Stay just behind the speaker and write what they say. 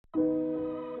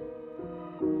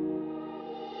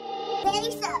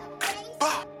Every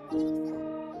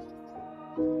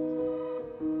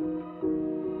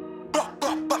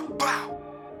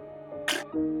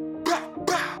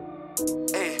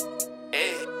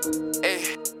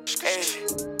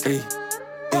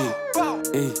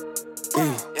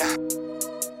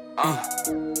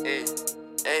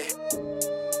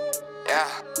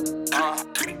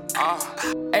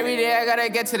day I gotta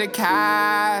get to the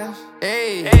cash.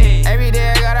 Every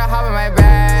day I gotta hop in my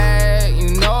bag,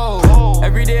 you know.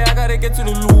 Every day I gotta get to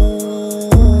the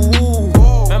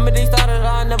loot. Remember they started,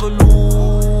 I never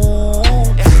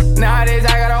lose. Nowadays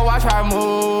I gotta watch how I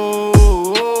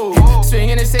move.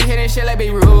 Swinging and stick, hitting shit like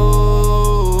Beirut.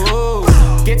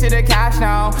 Get to the cash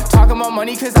now. Talking about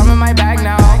money cause I'm in my bag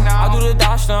now. I do the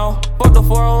dash now. Fuck the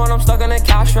 401, I'm stuck in the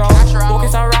cash route.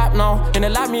 Focus on rap now. In the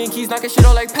lab, me and Keys knocking shit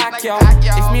out like Pacquiao.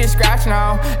 It's me and Scratch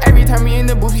now. Every time we in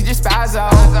the booth, he just spaz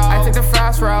out. I took the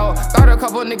fast route. Got a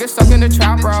couple niggas stuck in the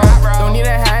trap route. Don't need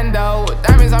a handout.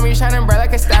 Diamonds on me shining bright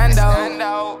like a standout.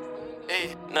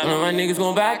 None of my niggas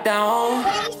gon' back down.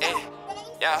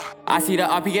 I see the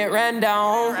op, he get ran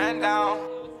down.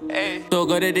 So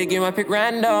good that they give my pick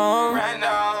random.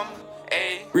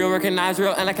 Real recognize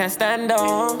real and I can't stand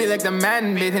them. Feel like the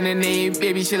man bathing in the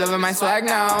baby, she loving my swag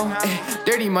now.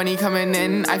 Dirty money coming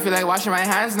in, I feel like washing my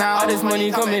hands now. All this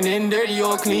money coming in, dirty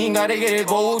or clean, gotta get it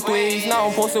both ways. Now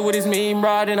I'm posted with his main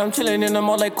rod and I'm chilling in them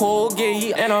all like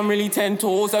Colgate. And I'm really 10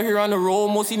 toes out here on the road,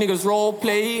 mostly niggas role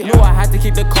play. Knew I had to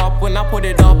keep the cup when I put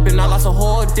it up and I lost a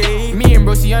whole day. Me and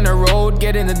Broski on the road,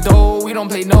 getting the dough, we don't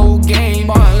play no game.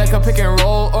 Ballin' like a pick and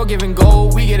roll or give and go,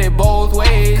 we get it both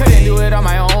ways. Couldn't do it on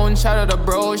my own, shout out to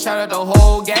bro, shout out the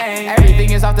whole gang.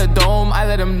 Everything is off the dome, I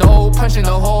let them know, punching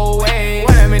the whole way.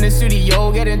 When I'm in the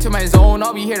studio, get into my zone,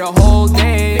 I'll be here the whole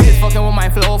day. Niggas fucking with my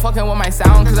flow, fucking with my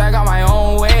sound, cause I got my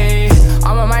own way.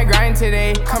 I'm on my grind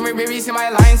today, come here baby, see my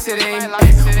lines today.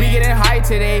 We getting high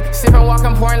today, sippin',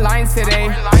 walking, pouring lines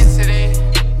today.